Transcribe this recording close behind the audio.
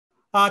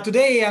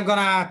Today, I'm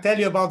gonna tell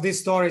you about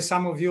this story.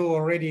 Some of you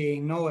already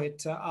know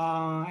it,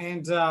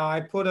 and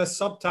I put a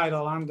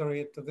subtitle under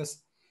it.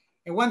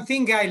 And one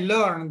thing I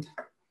learned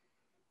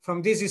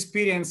from this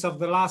experience of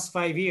the last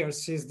 5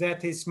 years is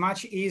that it's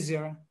much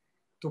easier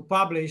to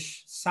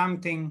publish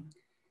something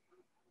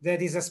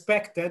that is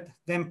expected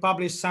than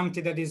publish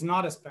something that is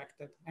not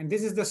expected. And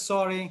this is the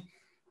story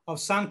of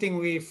something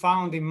we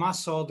found in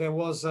muscle that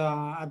was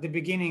at the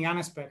beginning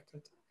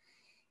unexpected.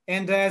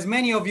 And as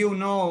many of you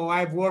know,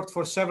 I've worked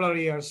for several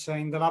years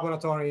in the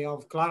laboratory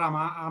of Clara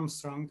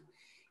Armstrong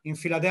in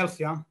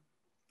Philadelphia.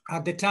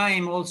 At the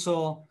time,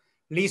 also,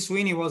 Lee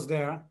Sweeney was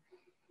there.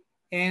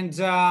 And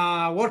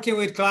working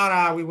with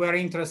Clara, we were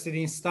interested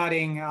in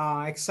studying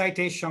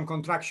excitation,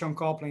 contraction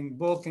coupling,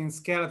 both in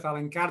skeletal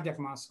and cardiac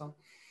muscle.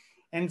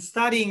 And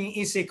studying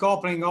EC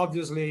coupling,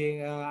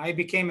 obviously, I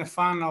became a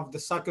fan of the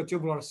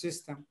sarcotubular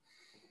system.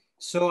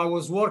 So I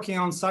was working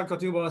on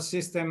sarcotubular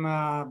system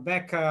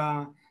back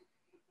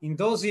in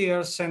those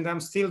years, and I'm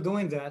still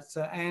doing that.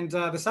 And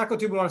the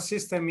sarcotubular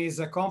system is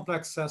a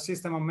complex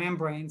system of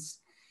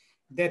membranes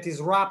that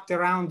is wrapped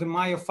around the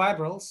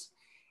myofibrils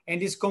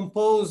and is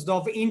composed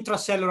of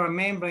intracellular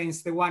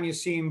membranes, the one you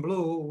see in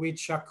blue,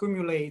 which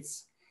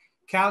accumulates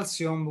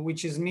calcium,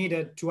 which is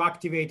needed to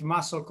activate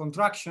muscle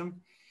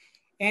contraction,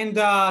 and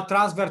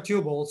transverse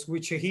tubules,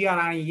 which here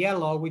are in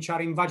yellow, which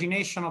are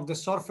invagination of the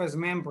surface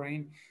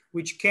membrane,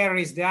 which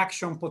carries the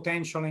action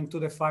potential into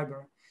the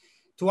fiber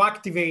to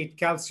activate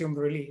calcium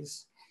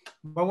release.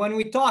 But when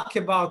we talk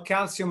about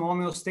calcium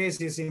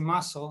homeostasis in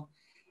muscle,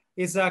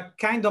 it's a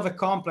kind of a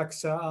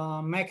complex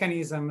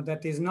mechanism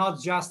that is not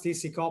just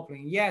EC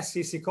coupling. Yes,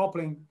 EC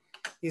coupling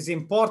is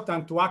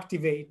important to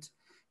activate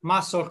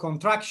muscle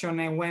contraction,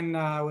 and when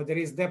there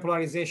is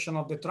depolarization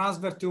of the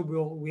transverse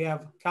tubule, we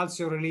have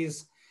calcium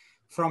release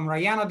from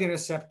ryanodine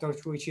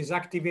receptors, which is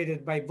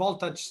activated by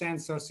voltage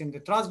sensors in the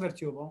transverse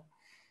tubule.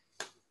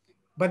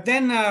 But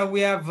then we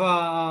have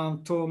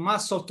to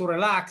muscle to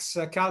relax,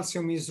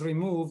 calcium is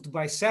removed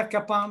by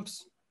Serca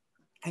pumps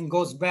and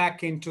goes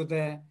back into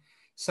the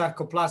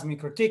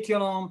sarcoplasmic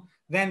reticulum.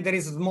 Then there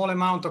is a small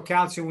amount of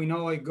calcium. We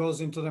know it goes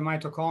into the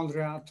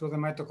mitochondria, to the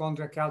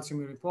mitochondria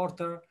calcium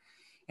reporter.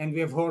 And we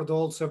have heard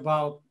also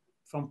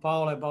from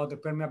Paul about the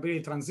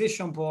permeability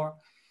transition pore.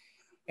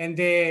 And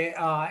the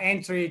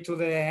entry to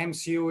the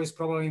MCU is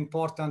probably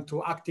important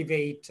to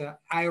activate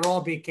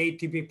aerobic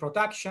ATP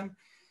production.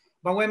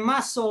 But when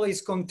muscle is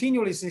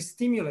continuously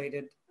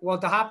stimulated,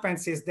 what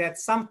happens is that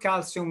some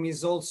calcium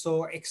is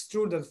also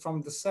extruded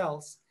from the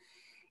cells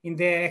in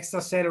the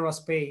extracellular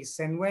space.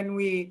 And when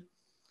we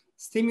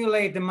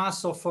stimulate the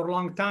muscle for a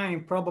long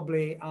time,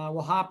 probably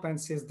what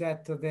happens is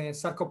that the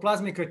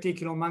sarcoplasmic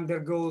reticulum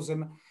undergoes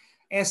an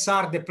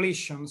SR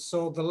depletion.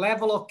 So the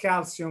level of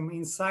calcium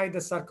inside the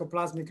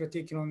sarcoplasmic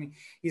reticulum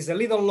is a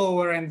little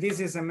lower, and this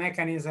is a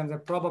mechanism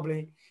that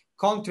probably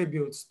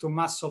contributes to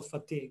muscle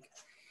fatigue.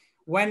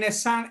 When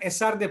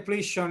SR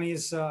depletion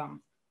is a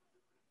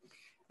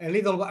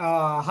little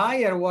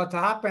higher, what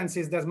happens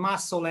is that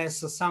muscle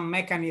has some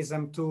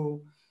mechanism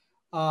to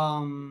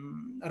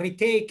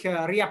reuptake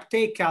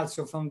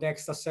calcium from the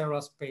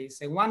extracellular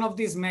space. And one of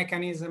these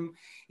mechanisms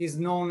is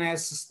known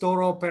as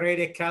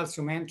store-operated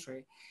calcium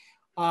entry.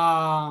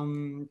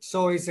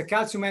 So it's a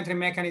calcium entry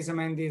mechanism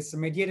and is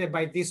mediated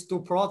by these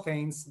two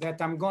proteins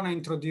that I'm going to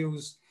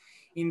introduce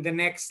in the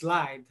next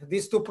slide.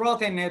 These two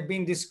proteins have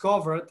been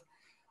discovered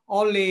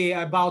only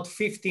about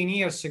 15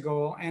 years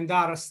ago and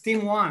are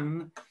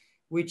STIM1,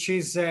 which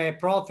is a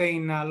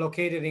protein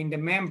located in the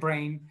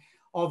membrane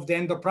of the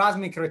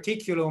endoplasmic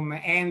reticulum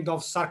and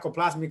of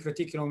sarcoplasmic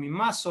reticulum in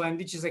muscle, and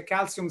which is a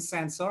calcium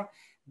sensor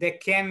that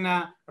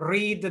can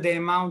read the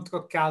amount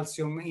of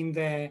calcium in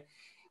the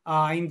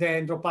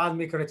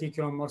endoplasmic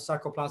reticulum or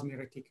sarcoplasmic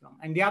reticulum.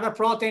 And the other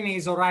protein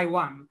is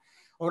ORI1.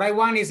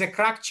 ORI1 is a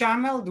crack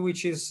channel,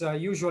 which is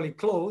usually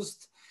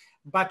closed,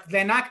 but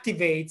then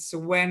activates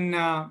when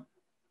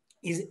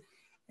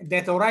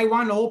that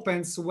ORI1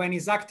 opens when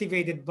it's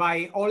activated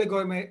by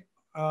oligomer,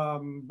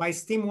 by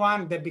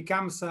STIM1 that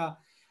becomes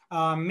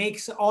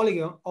makes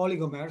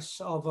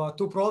oligomers of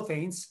two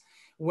proteins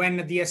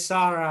when the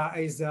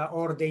SR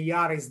or the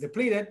ER is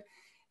depleted.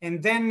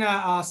 And then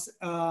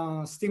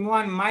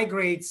STIM1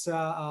 migrates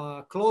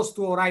close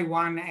to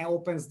ORI1 and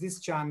opens this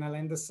channel,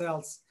 and the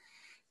cells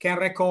can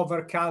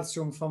recover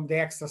calcium from the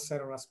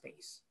extracellular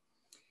space.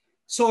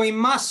 So in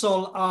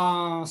muscle,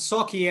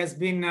 SOCI has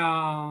been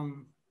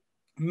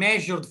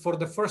measured for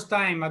the first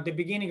time at the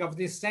beginning of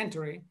this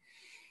century.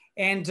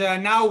 And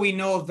now we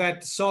know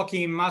that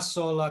SOCI in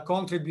muscle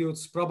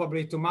contributes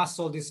probably to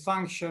muscle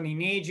dysfunction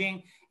in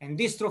aging and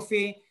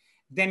dystrophy.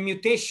 Then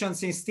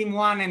mutations in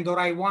STIM1 and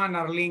ORI1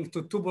 are linked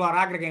to tubular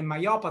aggregate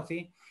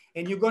myopathy.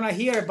 And you're going to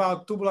hear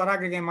about tubular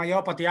aggregate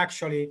myopathy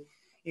actually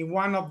in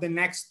one of the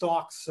next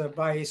talks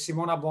by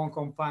Simona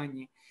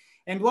Boncompagni.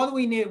 And what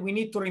we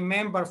need to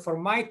remember for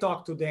my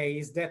talk today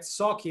is that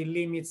SOCI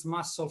limits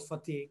muscle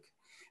fatigue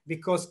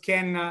because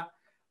can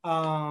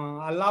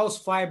allows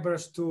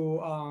fibers to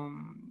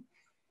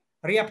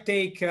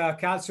reuptake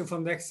calcium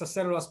from the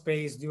extracellular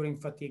space during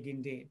fatigue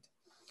indeed.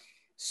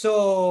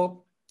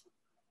 So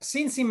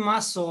since in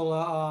muscle,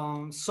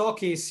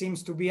 SOCI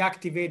seems to be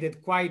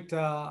activated quite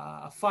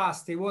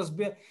fast,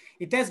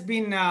 it has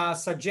been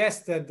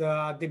suggested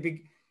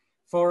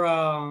for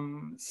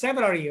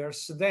several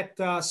years that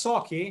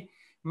SOCI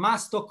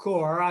must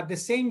occur at the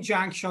same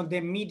junction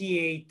that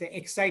mediate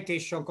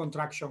excitation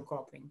contraction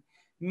coupling,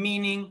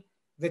 meaning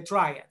the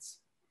triads.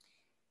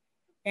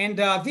 And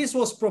this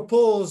was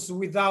proposed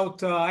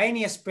without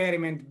any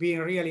experiment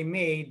being really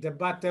made.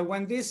 But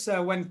when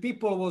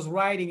people was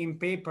writing in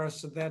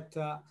papers that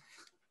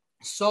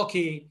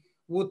SOCI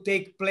would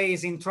take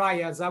place in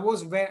triads, I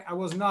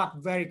was not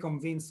very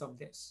convinced of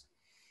this.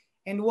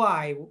 And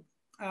why?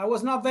 I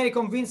was not very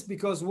convinced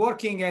because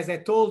working, as I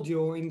told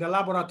you, in the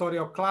laboratory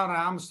of Clara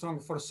Armstrong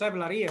for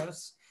several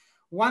years,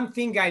 one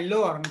thing I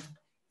learned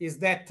is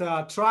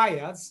that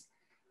triads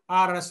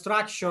are a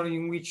structure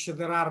in which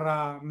there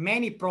are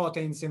many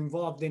proteins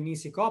involved in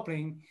easy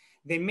coupling.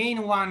 The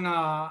main one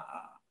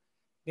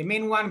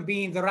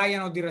being the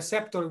RINOD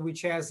receptor,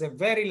 which has a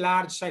very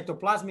large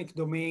cytoplasmic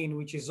domain,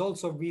 which is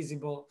also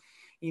visible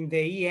in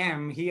the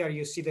EM. Here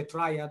you see the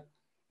triad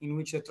in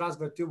which the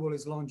transverse tubule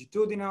is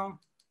longitudinal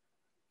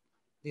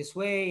this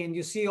way. And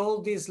you see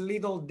all these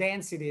little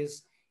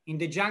densities in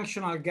the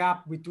junctional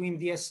gap between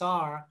the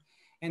SR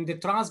and the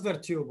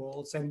transverse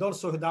tubules, and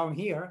also down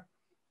here.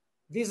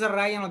 These are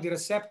RINOD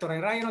receptor,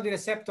 and RINOD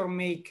receptor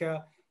make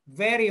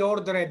very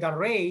ordered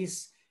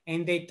arrays,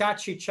 and they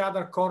touch each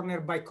other corner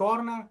by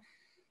corner.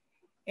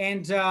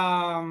 And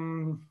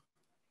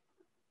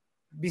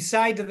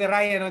beside the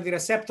RINOD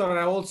receptor,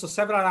 there are also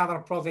several other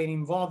proteins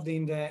involved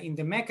in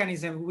the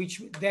mechanism,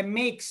 that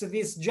makes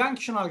this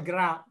junctional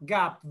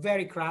gap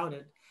very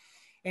crowded.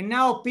 And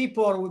now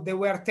people, they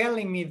were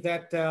telling me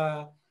that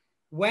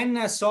when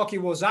SOCI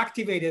was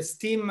activated,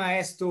 steam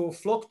has to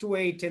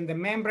fluctuate in the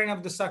membrane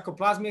of the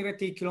sarcoplasmic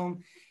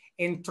reticulum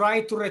and try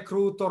to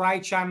recruit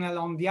Tori channel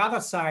on the other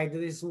side.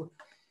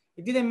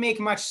 It didn't make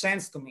much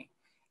sense to me.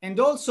 And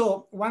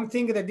also, one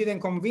thing that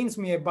didn't convince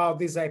me about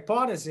this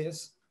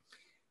hypothesis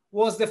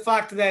was the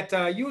fact that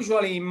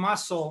usually in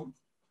muscle,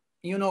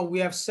 you know, we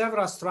have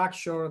several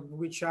structures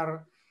which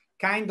are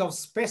kind of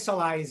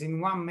specialized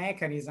in one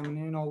mechanism.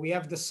 You know, we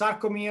have the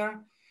sarcomere,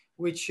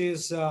 which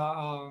is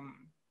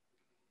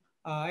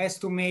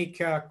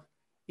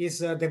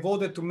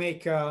devoted to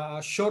make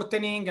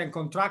shortening and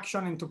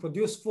contraction and to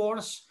produce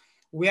force.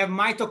 We have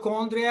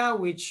mitochondria,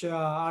 which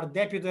are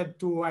deputed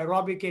to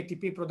aerobic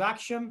ATP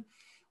production.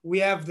 We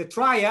have the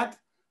triad,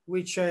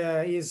 which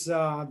is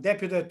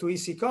deputed to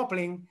EC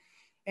coupling.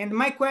 And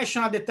my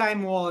question at the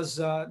time was,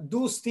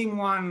 do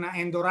STIM1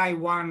 and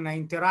ORI1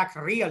 interact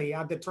really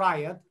at the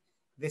triad,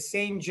 the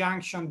same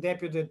junction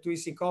deputed to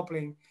EC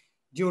coupling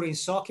during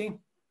SOCI?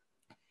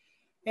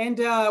 And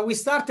we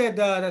started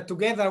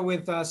together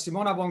with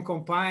Simona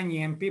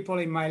Boncompagni and people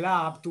in my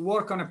lab to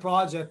work on a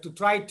project to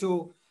try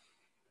to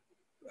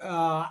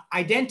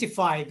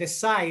identify the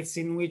sites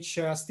in which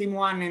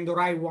STIM1 and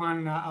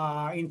ORI1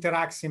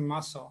 interacts in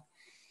muscle.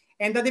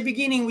 And at the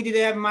beginning, we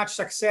didn't have much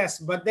success,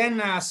 but then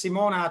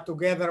Simona,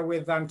 together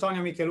with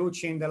Antonio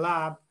Michelucci in the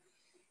lab,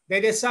 they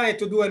decided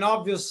to do an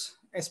obvious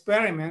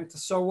experiment.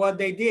 So what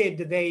they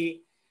did, they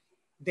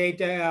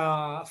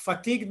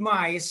fatigued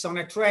mice on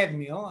a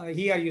treadmill.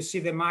 Here you see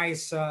the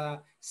mice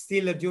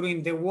still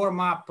during the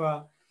warm-up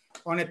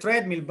on a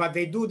treadmill, but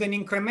they do an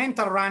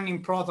incremental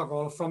running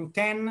protocol from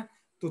 10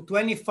 to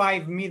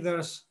 25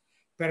 meters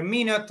per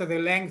minute. The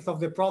length of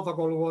the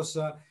protocol was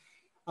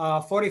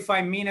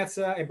 45 minutes,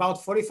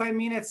 about 45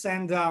 minutes.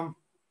 And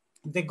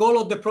the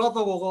goal of the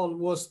protocol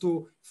was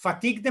to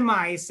fatigue the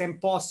mice and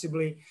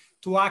possibly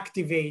to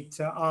activate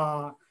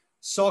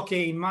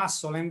SOCI in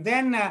muscle. And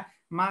then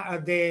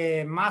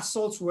the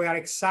muscles were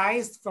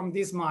excised from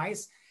these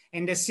mice,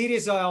 and a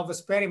series of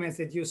experiments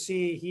that you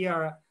see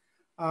here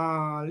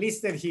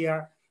listed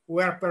here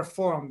were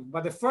performed.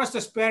 But the first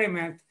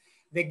experiment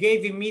that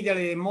gave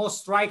immediately the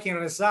most striking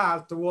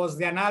result was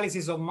the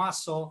analysis of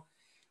muscle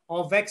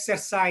of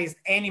exercised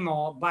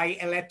animal by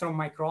electron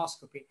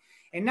microscopy.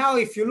 And now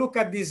if you look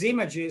at these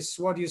images,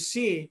 what you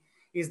see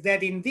is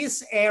that in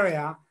this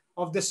area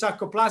of the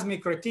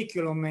sarcoplasmic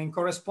reticulum in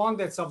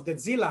correspondence of the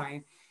Z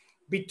line,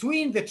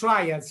 between the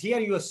triads, here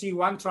you see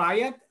one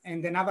triad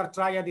and another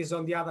triad is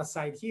on the other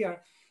side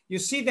here. You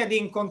see that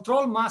in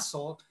control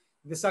muscle,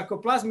 the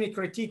sarcoplasmic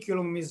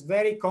reticulum is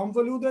very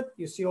convoluted.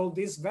 You see all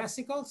these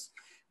vesicles,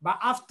 but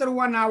after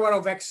 1 hour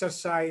of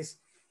exercise,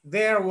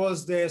 there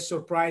was the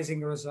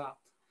surprising result.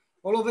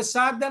 All of a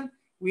sudden,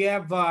 we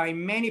have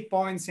in many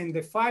points in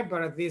the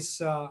fiber,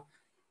 these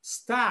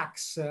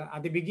stacks.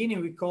 At the beginning,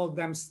 we called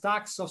them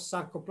stacks of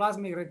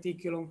sarcoplasmic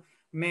reticulum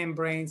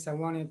membranes. I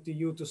wanted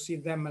you to see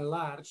them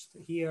enlarged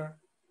here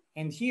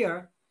and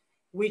here,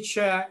 which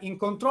in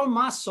control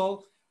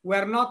muscle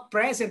were not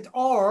present,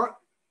 or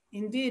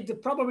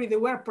indeed, probably they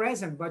were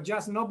present, but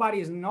just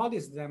nobody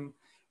noticed them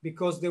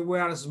because they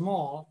were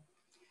small.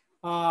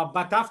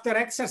 But after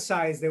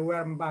exercise, they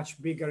were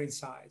much bigger in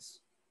size.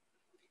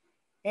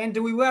 And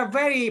we were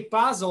very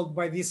puzzled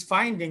by this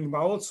finding,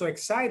 but also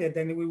excited.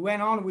 And we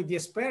went on with the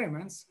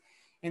experiments.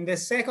 And the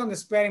second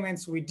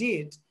experiments we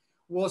did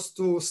was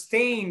to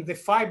stain the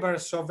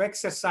fibers of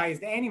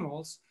exercised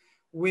animals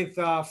with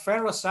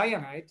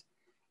ferrocyanide.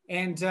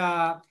 And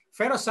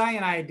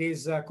ferrocyanide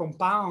is a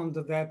compound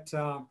that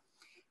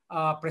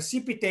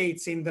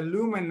precipitates in the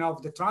lumen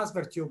of the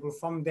transverse tubule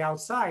from the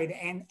outside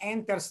and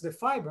enters the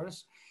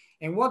fibers.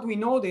 And what we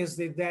noticed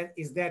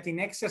is that in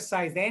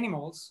exercised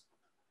animals,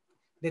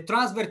 the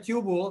transverse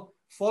tubule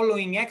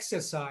following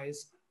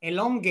exercise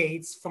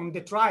elongates from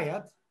the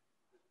triad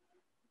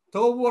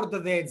toward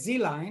the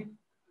Z-line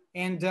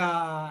and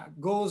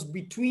goes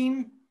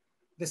between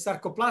the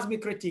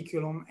sarcoplasmic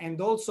reticulum. And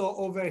also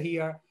over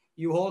here,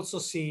 you also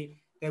see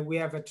that we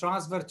have a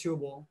transverse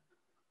tubule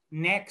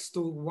next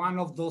to one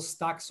of those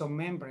stacks of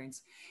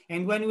membranes.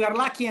 And when we are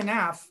lucky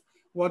enough,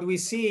 what we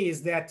see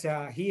is that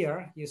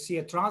here you see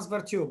a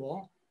transverse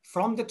tubule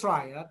from the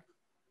triad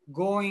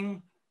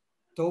going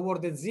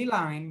toward the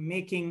Z-line,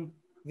 making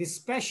these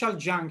special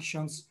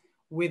junctions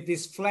with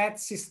this flat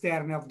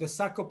cistern of the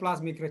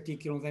sarcoplasmic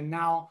reticulum that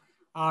now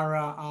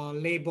are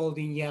labeled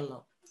in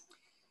yellow.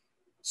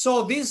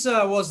 So this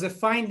was the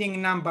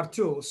finding number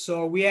 2.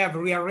 So we have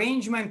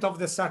rearrangement of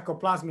the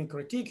sarcoplasmic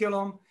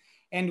reticulum,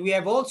 and we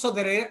have also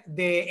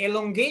the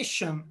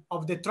elongation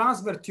of the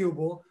transverse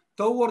tubule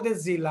toward the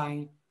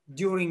Z-line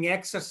during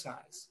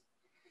exercise.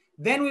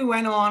 Then we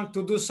went on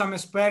to do some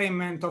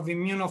experiment of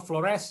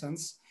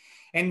immunofluorescence,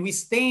 and we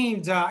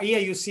stained, here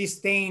you see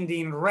stained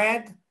in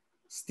red,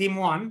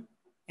 STIM1,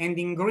 and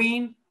in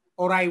green,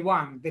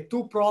 ORI1, the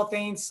 2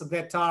 proteins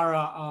that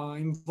are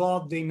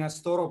involved in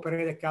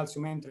staurooperated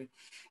calcium entry.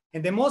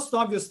 And the most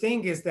obvious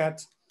thing is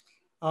that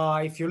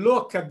if you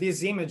look at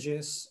these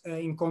images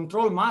in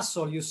control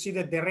muscle, you see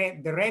that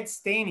the red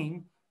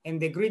staining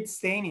and the green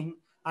staining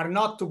are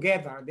not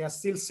together. They are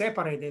still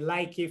separated,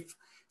 like if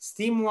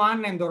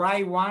STIM1 and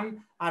ORI1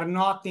 are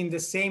not in the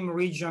same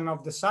region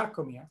of the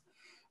sarcomere.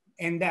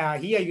 And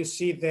here you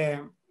see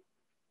the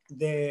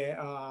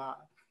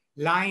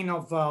line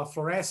of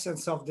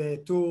fluorescence of the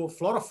 2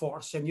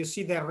 fluorophores, and you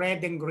see the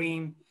red and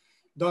green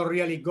don't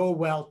really go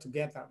well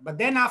together. But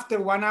then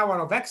after 1 hour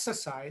of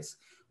exercise,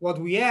 what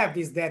we have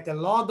is that a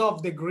lot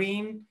of the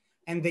green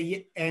and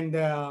the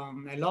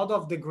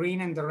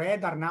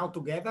red are now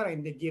together,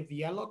 and they give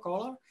yellow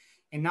color.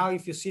 And now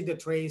if you see the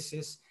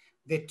traces,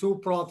 the 2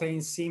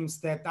 proteins seems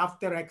that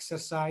after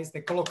exercise,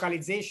 the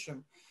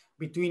colocalization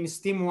between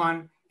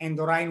STIM1 and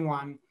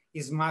ORI1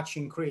 is much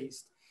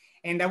increased.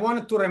 And I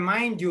wanted to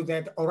remind you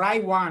that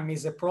ORI1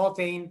 is a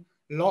protein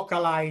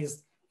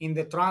localized in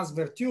the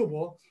transverse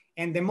tubule.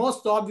 And the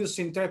most obvious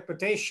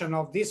interpretation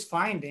of this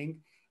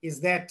finding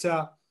is that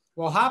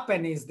what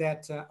happened is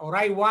that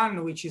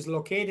ORI1, which is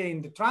located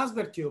in the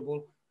transverse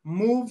tubule,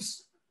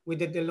 moves with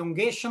the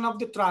elongation of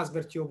the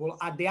transverse tubule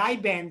at the I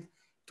band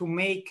to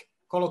make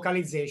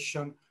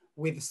colocalization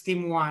with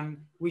STIM1,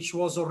 which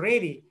was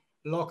already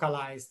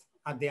localized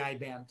at the I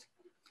band.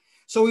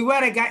 So we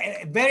were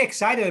very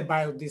excited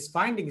about these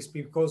findings,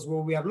 because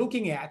what we were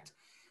looking at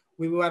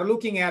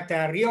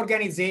a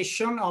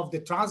reorganization of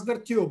the transverse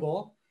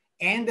tubule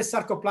and the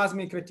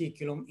sarcoplasmic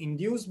reticulum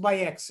induced by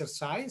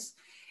exercise.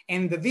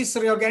 And this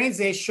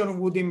reorganization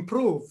would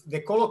improve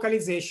the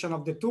colocalization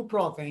of the 2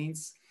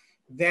 proteins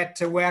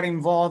that were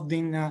involved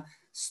in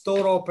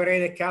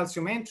staurooperated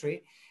calcium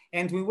entry.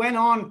 And we went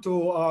on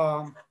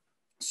to,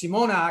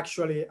 Simona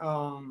actually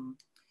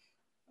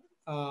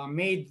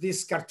made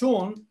this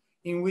cartoon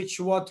in which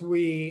what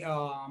we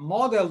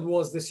modeled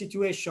was the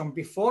situation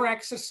before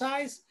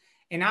exercise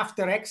and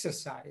after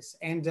exercise.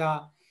 And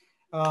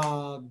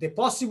the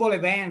possible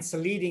events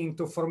leading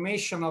to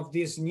formation of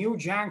this new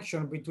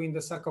junction between the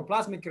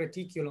sarcoplasmic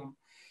reticulum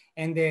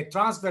and the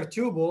transverse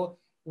tubule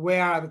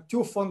were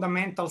 2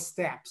 fundamental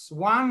steps.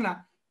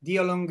 One, the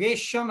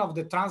elongation of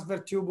the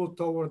transverse tubule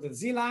toward the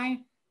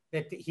Z-line,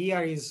 that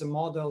here is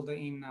modeled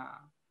in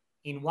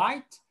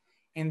white.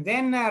 And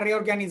then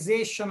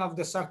reorganization of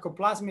the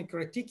sarcoplasmic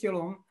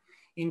reticulum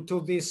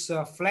into these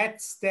flat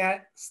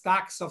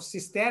stacks of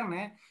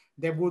cisterne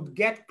that would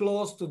get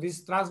close to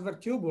this transverse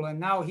tubule. And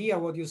now here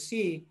what you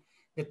see,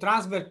 the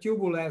transverse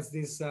tubule has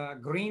these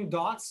green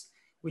dots,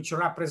 which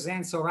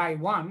represents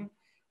ORI1,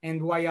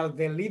 and while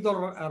the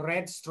little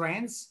red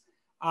strands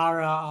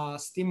are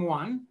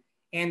STIM1.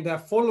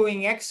 And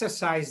following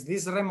exercise,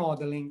 this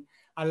remodeling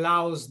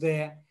allows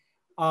the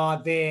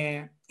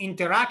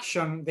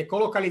interaction, the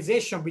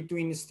colocalization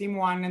between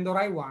STIM1 and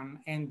ORI1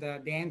 and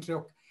the entry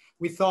of,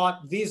 we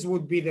thought this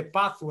would be the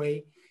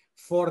pathway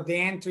for the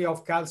entry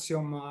of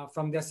calcium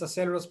from the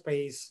extracellular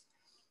space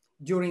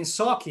during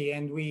SOCI.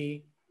 And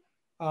we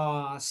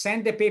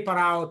sent the paper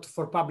out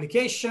for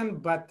publication,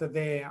 but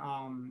the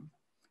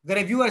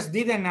reviewers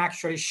didn't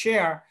actually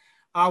share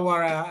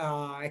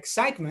our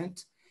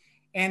excitement.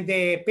 And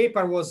the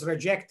paper was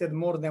rejected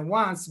more than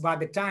once. By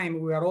the time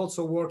we were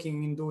also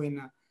working in doing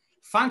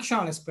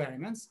functional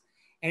experiments.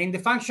 And in the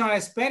functional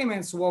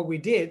experiments, what we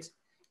did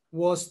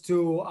was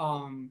to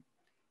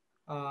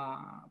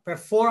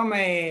perform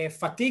a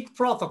fatigue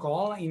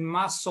protocol in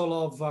muscle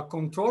of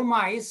control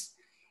mice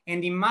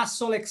and in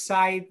muscle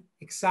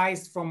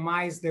excised from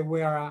mice that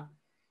were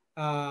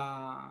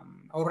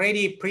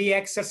already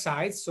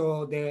pre-exercise.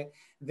 So they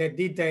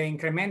did the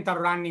incremental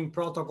running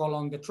protocol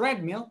on the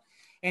treadmill.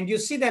 And you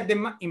see that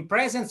in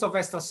presence of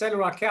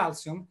extracellular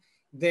calcium,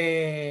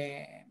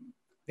 the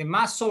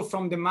muscle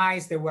from the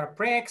mice that were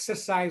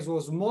pre-exercise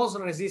was more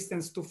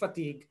resistant to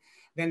fatigue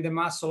than the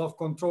muscle of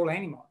control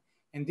animal.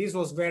 And this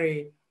was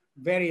very,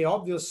 very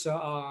obvious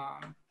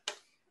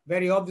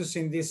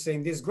in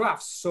this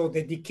graph. So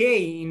the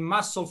decay in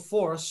muscle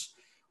force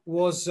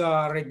was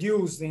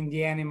reduced in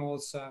the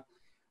animals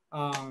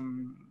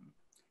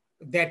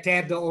that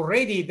had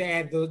already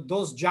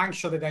those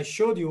junctions that I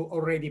showed you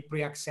already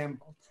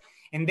pre-assembled.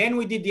 And then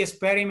we did the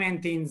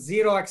experiment in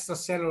 0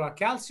 extracellular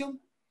calcium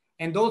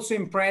and also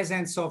in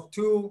presence of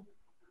 2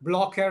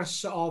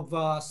 blockers of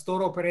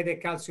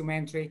store-operated calcium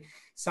entry,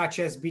 such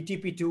as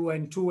BTP2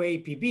 and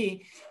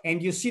 2-APB.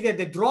 And you see that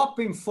the drop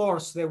in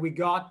force that we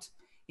got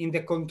in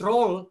the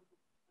control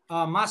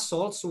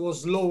muscles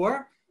was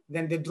lower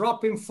than the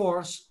drop in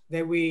force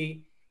that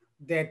we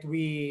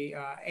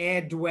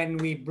had when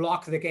we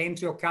block the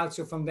entry of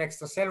calcium from the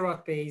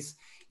extracellular space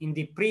in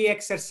the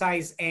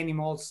pre-exercise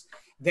animals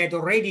that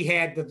already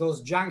had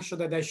those junctions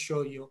that I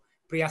showed you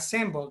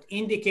pre-assembled,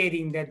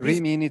 indicating that 3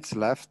 minutes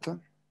left.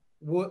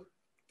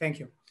 Thank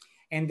you.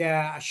 And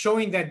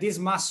showing that this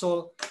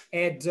muscle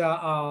had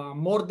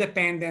more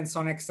dependence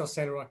on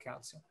extracellular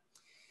calcium.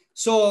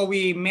 So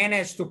we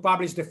managed to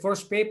publish the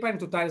first paper in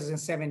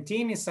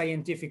 2017 in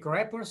Scientific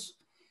Reports.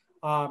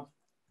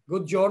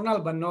 Good journal,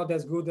 but not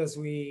as good as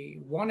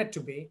we wanted to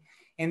be.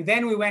 And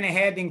then we went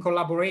ahead in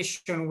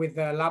collaboration with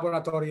the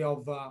laboratory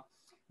of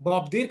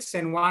Bob Dirks,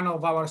 and one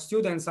of our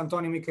students,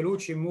 Antonio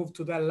Michelucci, moved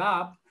to that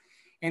lab,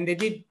 and they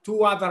did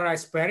 2 other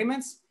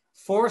experiments.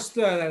 First,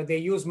 they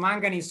used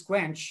manganese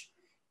quench,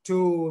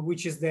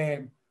 which is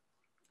the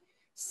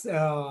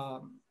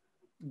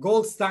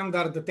gold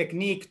standard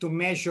technique to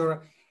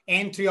measure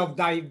entry of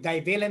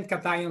divalent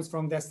cations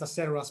from the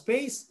extracellular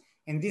space.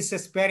 And this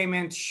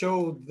experiment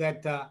showed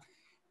that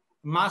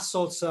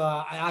muscles,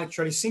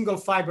 actually single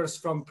fibers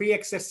from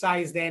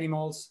pre-exercised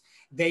animals,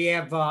 they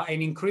have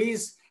an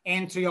increased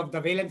entry of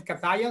divalent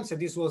cations. So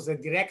this was a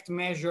direct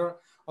measure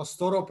of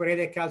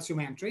store-operated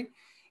calcium entry.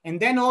 And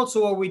then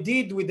also what we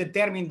did, we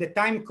determined the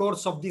time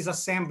course of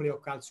disassembly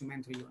of calcium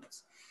entry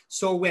units.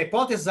 So we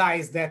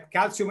hypothesized that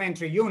calcium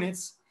entry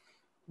units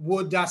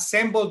would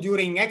assemble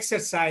during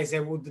exercise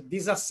and would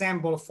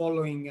disassemble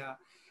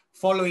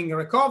following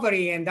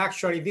recovery. And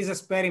actually this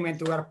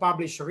experiment were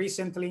published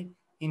recently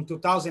in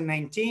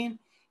 2019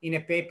 in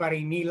a paper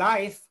in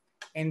eLife.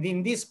 And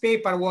in this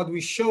paper, what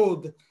we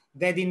showed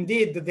that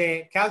indeed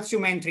the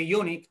calcium entry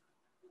unit,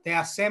 they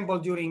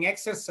assembled during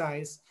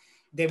exercise,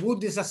 they would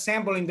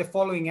disassemble in the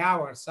following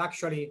hours.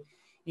 Actually,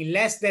 in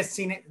less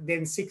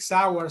than 6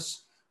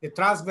 hours, the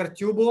transverse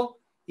tubule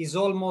is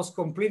almost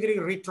completely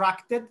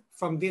retracted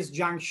from these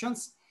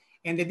junctions,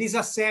 and the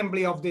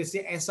disassembly of these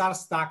SR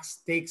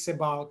stacks takes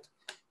about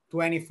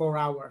 24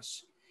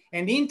 hours.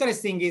 And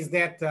interesting is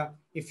that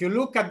if you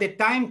look at the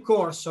time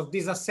course of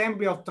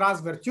disassembly of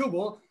transverse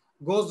tubule,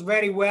 goes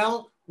very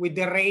well with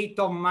the rate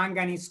of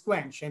manganese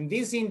quench. And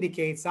this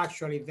indicates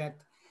actually that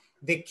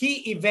the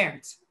key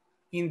event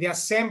in the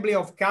assembly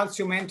of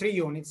calcium entry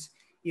units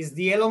is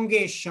the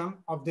elongation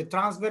of the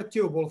transverse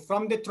tubule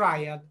from the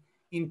triad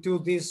into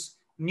these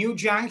new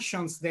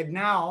junctions that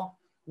now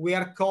we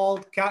have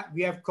called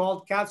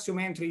calcium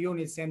entry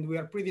units, and we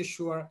are pretty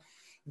sure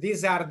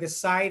these are the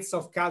sites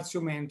of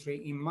calcium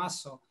entry in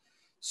muscle.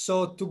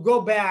 So to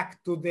go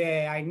back to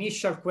the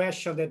initial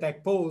question that I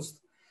posed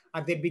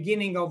at the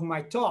beginning of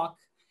my talk,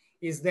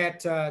 is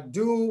that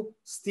do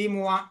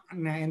STIM1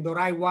 and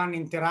ORAI1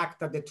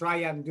 interact at the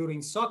triad during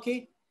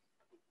SOCI?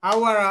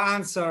 Our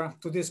answer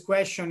to this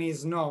question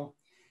is no.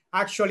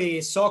 Actually,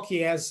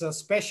 SOCI has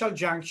special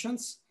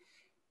junctions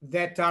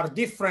that are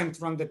different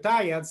from the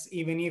triads,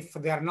 even if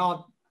they are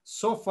not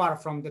so far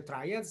from the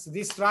triads.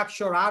 These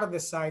structures are the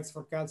sites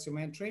for calcium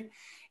entry,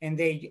 and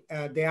they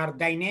are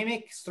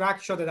dynamic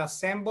structure that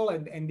assemble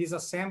and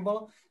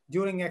disassemble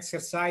during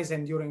exercise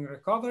and during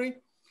recovery.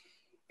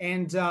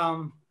 And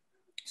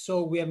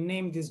so we have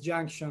named these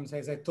junctions,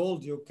 as I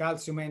told you,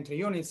 calcium entry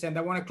units. And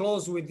I want to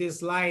close with this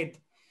slide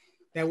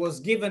that was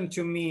given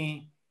to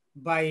me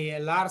by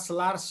Lars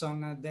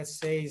Larsson that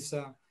says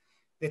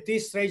the 3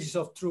 stages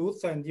of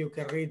truth. And you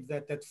can read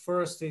that at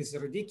first is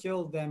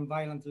ridiculed, then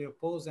violently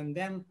opposed, and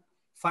then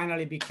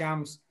finally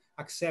becomes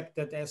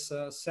accepted as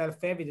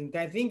self-evident.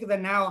 I think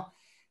that now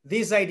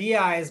this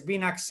idea has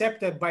been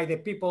accepted by the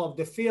people of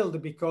the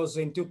field, because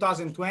in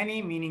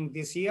 2020, meaning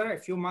this year, a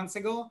few months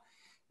ago,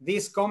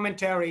 this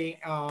commentary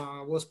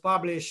was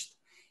published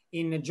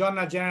in the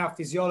Journal General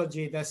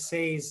Physiology that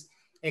says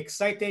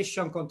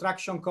excitation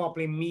contraction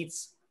coupling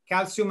meets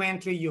calcium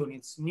entry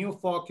units, new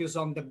focus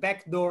on the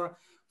backdoor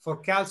for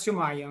calcium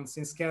ions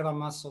in skeletal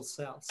muscle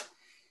cells.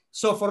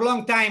 So for a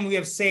long time, we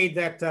have said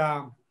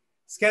that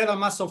skeletal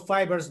muscle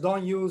fibers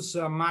don't use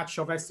much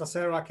of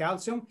extracellular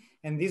calcium.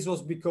 And this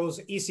was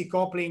because easy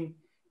coupling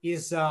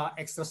is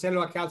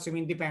extracellular calcium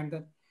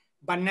independent.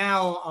 But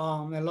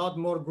now a lot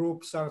more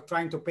groups are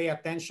trying to pay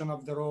attention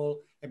of the role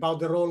about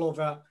the role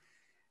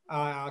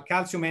of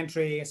calcium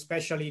entry,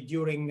 especially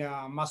during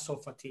muscle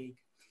fatigue.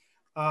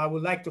 I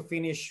would like to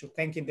finish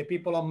thanking the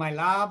people of my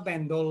lab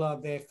and all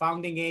of the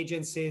founding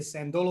agencies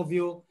and all of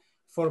you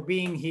for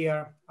being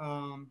here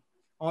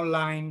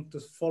online to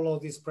follow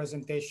this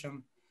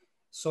presentation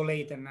so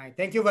late at night.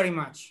 Thank you very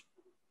much.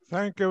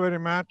 Thank you very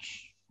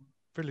much,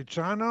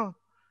 Feliciano.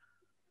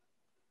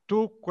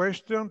 2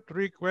 questions,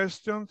 3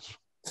 questions,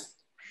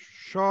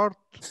 short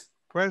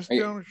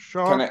question,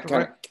 short.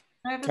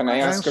 Can I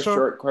ask a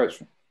short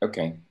question?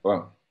 Okay,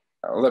 well,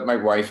 I'll let my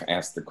wife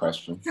ask the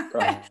question. Go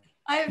ahead.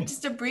 I have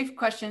just a brief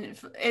question.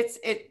 It's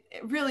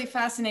really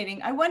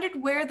fascinating. I wondered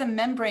where the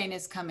membrane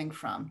is coming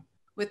from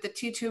with the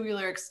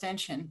T-tubular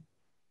extension.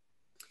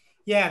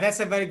 Yeah,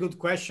 that's a very good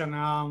question.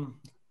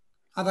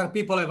 Other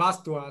people have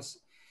asked to us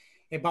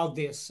about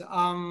this.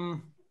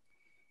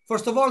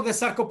 First of all, the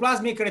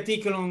sarcoplasmic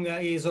reticulum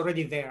is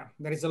already there.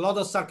 There is a lot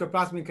of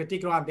sarcoplasmic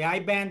reticulum at the eye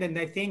band, and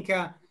I think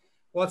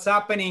what's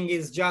happening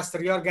is just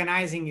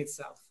reorganizing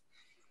itself.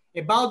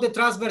 About the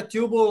transverse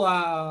tubule,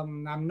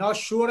 I'm not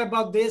sure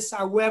about this.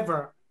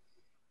 However,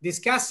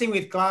 discussing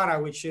with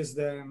Clara, which is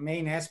the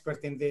main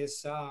expert in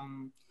this,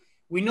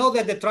 we know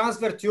that the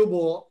transverse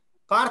tubule,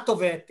 part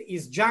of it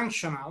is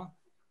junctional.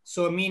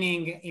 So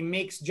meaning it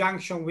makes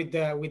junction with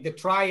the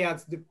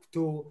triads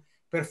to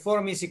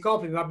perform easy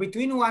coupling. But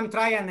between one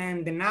triad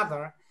and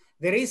another,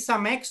 there is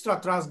some extra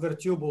transverse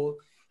tubule,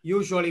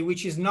 usually,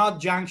 which is not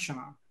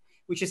junctional,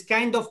 which is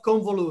kind of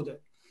convoluted.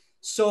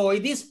 So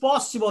it is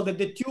possible that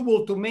the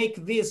tubule to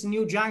make this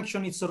new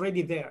junction is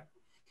already there.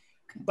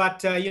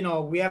 But, you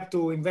know, we have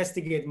to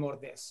investigate more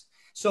this.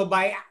 So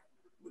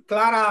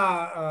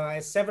Clara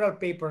has several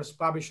papers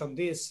published on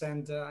this.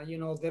 And, you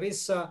know, there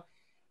is,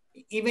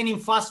 even in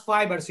fast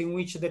fibers in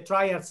which the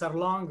triads are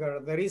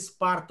longer, there is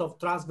part of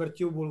transverse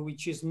tubule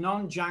which is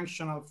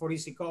non-junctional for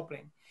easy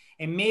coupling.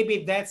 And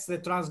maybe that's the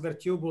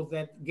transverse tubule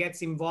that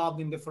gets involved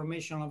in the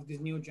formation of these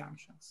new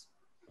junctions.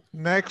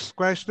 Next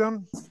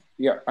question.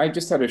 Yeah, I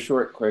just had a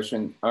short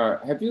question.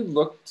 Have you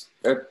looked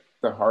at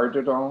the heart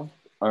at all?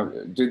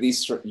 Do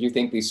you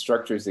think these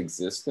structures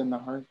exist in the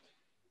heart?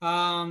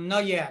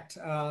 Not yet.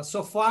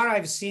 So far,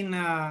 I've seen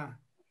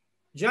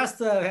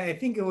just, I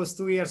think it was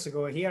 2 years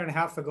ago, a year and a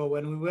half ago,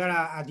 when we were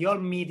at your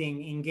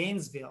meeting in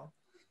Gainesville,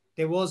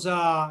 there was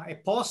a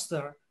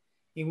poster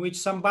in which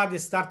somebody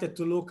started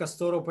to look at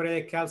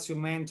stauroparetic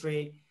calcium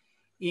entry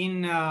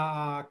in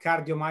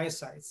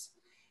cardiomyocytes.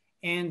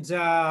 And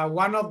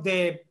one of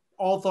the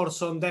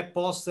authors on that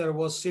poster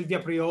was Silvia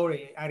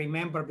Priori. I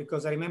remember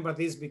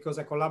this because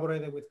I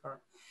collaborated with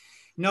her.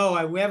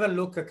 No, we haven't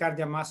looked at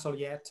cardiac muscle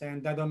yet,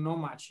 and I don't know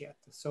much yet.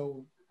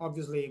 So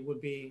obviously it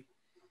would be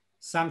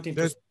something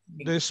to...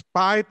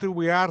 Despite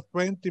we are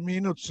 20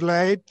 minutes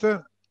late,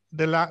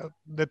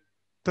 the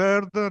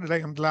third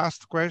and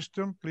last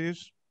question,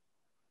 please.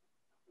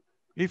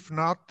 If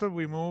not,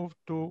 we move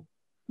to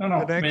the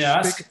next may I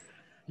ask?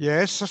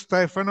 Yes,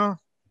 Stefano.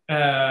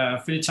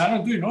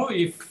 Feliciano, do you know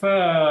if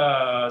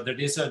there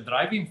is a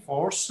driving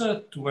force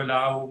to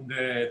allow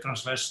the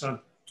transversal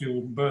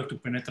tube to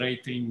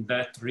penetrate in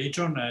that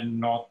region and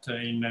not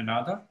in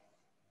another?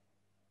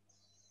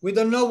 We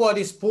don't know what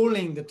is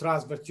pulling the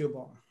transverse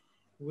tubule.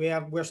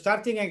 We're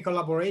starting a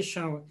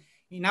collaboration.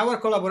 In our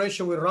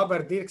collaboration with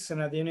Robert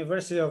Dirksen at the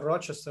University of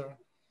Rochester,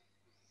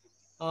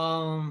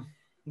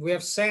 we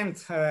have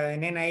sent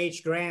an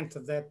NIH grant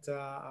that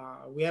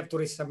we have to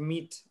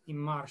resubmit in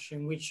March,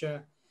 in which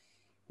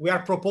we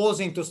are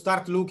proposing to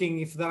start looking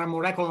if there are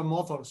molecular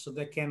motors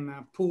that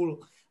can pull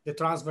the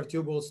transverse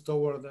tubules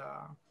toward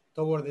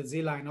the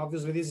Z line.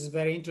 Obviously, this is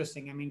very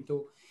interesting. I mean,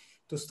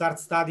 to start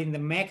studying the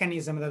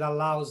mechanism that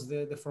allows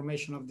the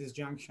formation of this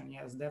junction.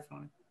 Yes,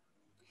 definitely.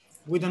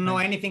 We don't know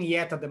anything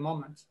yet at the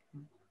moment.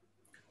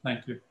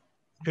 Thank you.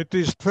 It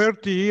is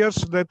 30 years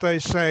that I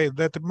say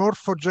that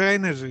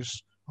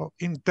morphogenesis,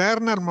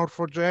 internal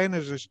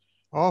morphogenesis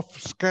of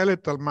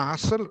skeletal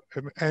muscle,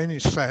 any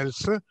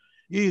cells,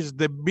 is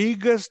the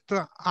biggest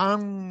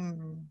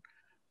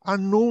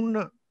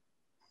unknown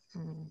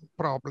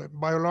problem,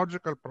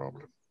 biological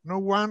problem. No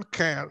one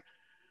cares.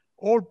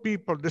 All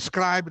people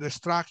describe the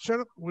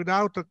structure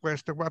without a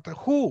question, but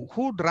who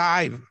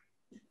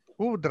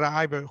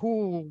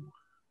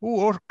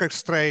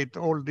orchestrate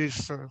all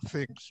these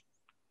things?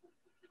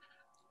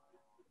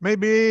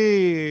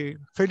 Maybe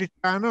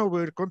Feliciano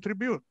will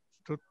contribute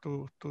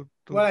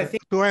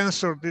to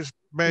answer this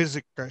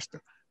basic question.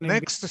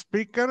 Next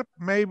speaker,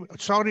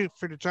 sorry,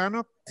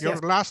 Feliciano, your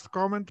last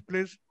comment,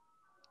 please.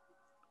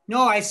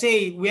 No, I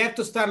say we have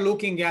to start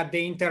looking at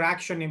the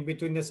interaction in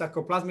between the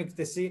sarcoplasmic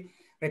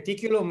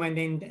reticulum and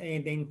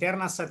the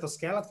internal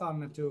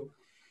cytoskeleton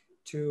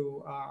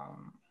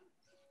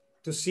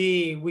to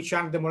see which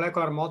are the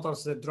molecular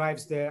motors that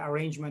drives the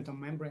arrangement of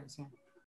membranes. Yeah.